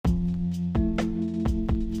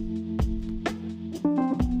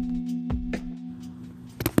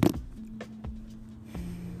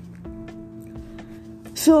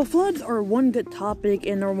So floods are one good topic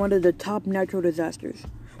and are one of the top natural disasters.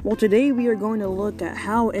 Well, today we are going to look at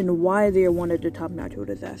how and why they are one of the top natural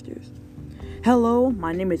disasters. Hello,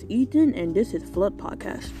 my name is Ethan and this is Flood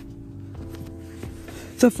Podcast.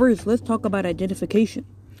 So first, let's talk about identification.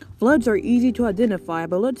 Floods are easy to identify,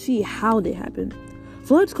 but let's see how they happen.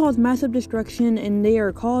 Floods cause massive destruction and they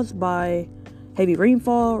are caused by heavy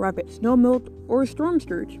rainfall, rapid snowmelt, or storm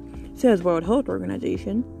surge, says World Health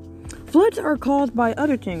Organization. Floods are caused by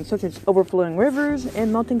other things such as overflowing rivers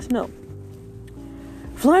and melting snow.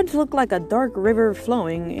 Floods look like a dark river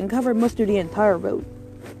flowing and cover most of the entire road.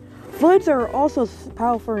 Floods are also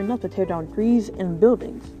powerful enough to tear down trees and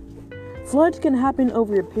buildings. Floods can happen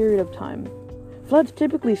over a period of time. Floods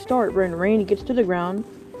typically start when rain gets to the ground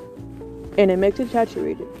and it makes it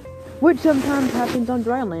saturated, which sometimes happens on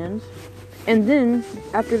dry lands. And then,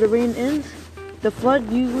 after the rain ends, the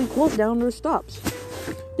flood usually cools down or stops.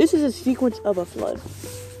 This is a sequence of a flood.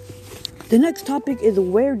 The next topic is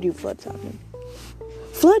where do floods happen?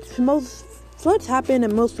 Floods happen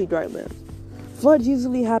in mostly dry lands. Floods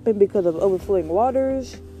usually happen because of overflowing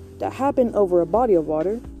waters that happen over a body of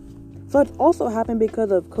water. Floods also happen because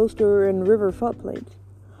of coastal and river floodplains.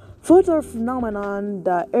 Floods are a phenomenon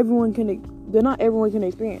that not everyone can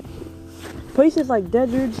experience. Places like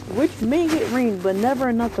deserts, which may get rain but never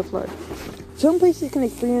enough to flood. Some places can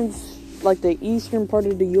experience like the eastern part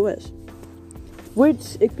of the U.S.,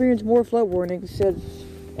 which experience more flood warnings, says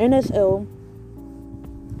nsl.noaa.gov.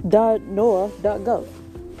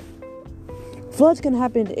 Floods can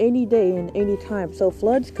happen any day and any time, since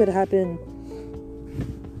floods can happen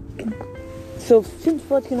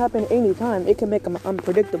any time, it can make them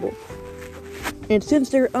unpredictable. And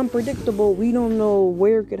since they're unpredictable, we don't know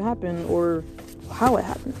where it could happen or how it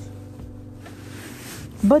happens.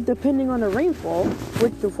 But depending on the rainfall,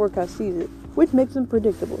 which the forecast sees it, which makes them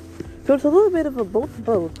predictable. So it's a little bit of a both.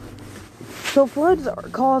 So floods are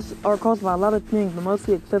caused by a lot of things, but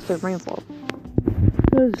mostly excessive rainfall.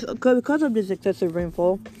 Because of this excessive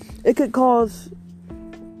rainfall, it could cause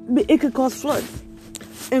floods.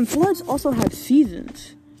 And floods also have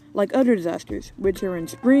seasons, like other disasters, which are in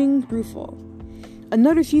spring through fall.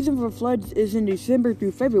 Another season for floods is in December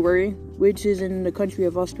through February, which is in the country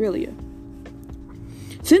of Australia.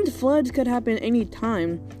 Since floods could happen any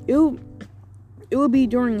time, it will be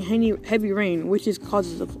during heavy rain, which is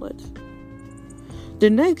causes of floods.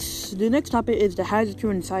 The next topic is the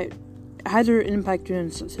hazard impact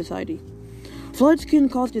to society. Floods can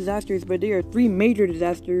cause disasters, but there are three major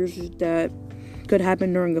disasters that could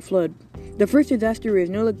happen during a flood. The first disaster is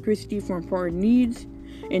no electricity for important needs,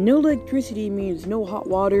 and no electricity means no hot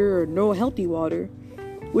water or no healthy water,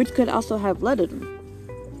 which could also have lead in them.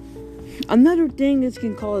 Another thing it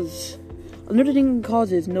can cause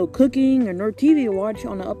is no cooking or no TV watch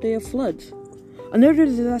on the update of floods. Another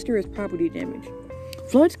disaster is property damage.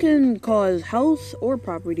 Floods can cause house or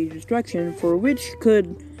property destruction, for which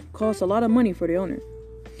could cost a lot of money for the owner.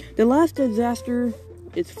 The last disaster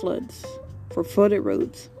is floods for flooded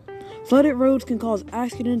roads. Flooded roads can cause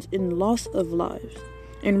accidents and loss of lives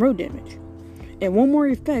and road damage. And one more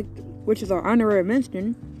effect, which is our honorary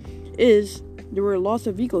mention, is there were loss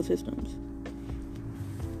of ecosystems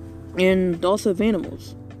and loss of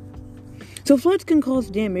animals. So floods can cause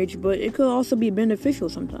damage, but it could also be beneficial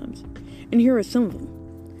sometimes. And here are some of them.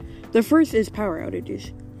 The first is power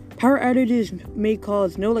outages. Power outages may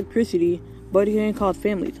cause no electricity, but it can cause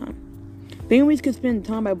family time. Families can spend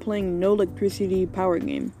time by playing no electricity power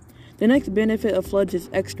game. The next benefit of floods is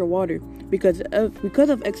extra water. Because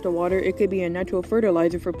of extra water, it could be a natural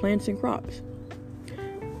fertilizer for plants and crops.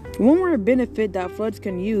 One more benefit that floods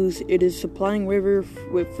can use, it is supplying rivers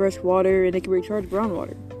with fresh water and they can recharge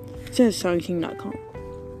groundwater, says Science.com.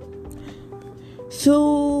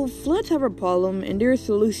 So floods have a problem and there is a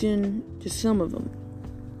solution to some of them.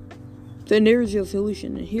 Then there is a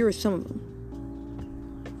solution and here are some of them.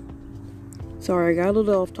 Sorry, I got a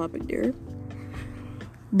little off topic there.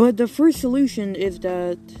 But the first problem is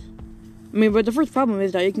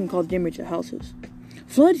that it can cause damage to houses.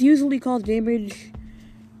 Floods usually cause damage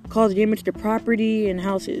to property and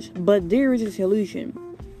houses, but there is a solution.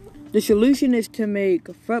 The solution is to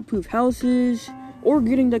make flood-proof houses or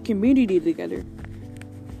getting the community together.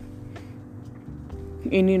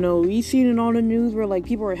 And we've seen in all the news where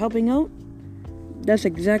people are helping out. That's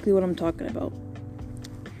exactly what I'm talking about.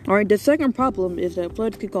 Alright, the second problem is that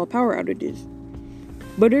floods can cause power outages.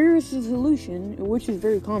 But there is a solution, which is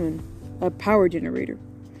very common, a power generator.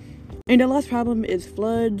 And the last problem is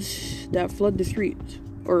floods that flood the streets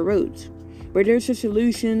or roads. But there's a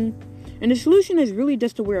solution, and the solution is really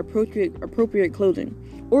just to wear appropriate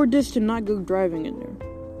clothing, or just to not go driving in there.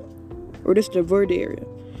 or just the Verde area.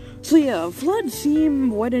 So yeah, floods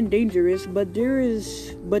seem wet and dangerous, but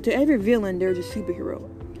to every villain there's a superhero.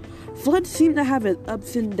 Floods seem to have its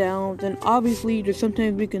ups and downs, and obviously there's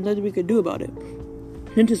sometimes nothing we can do about it,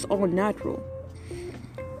 since it's all natural.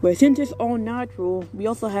 But since it's all natural, we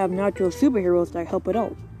also have natural superheroes that help it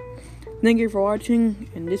out. Thank you for watching,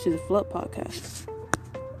 and this is the Flood Podcast.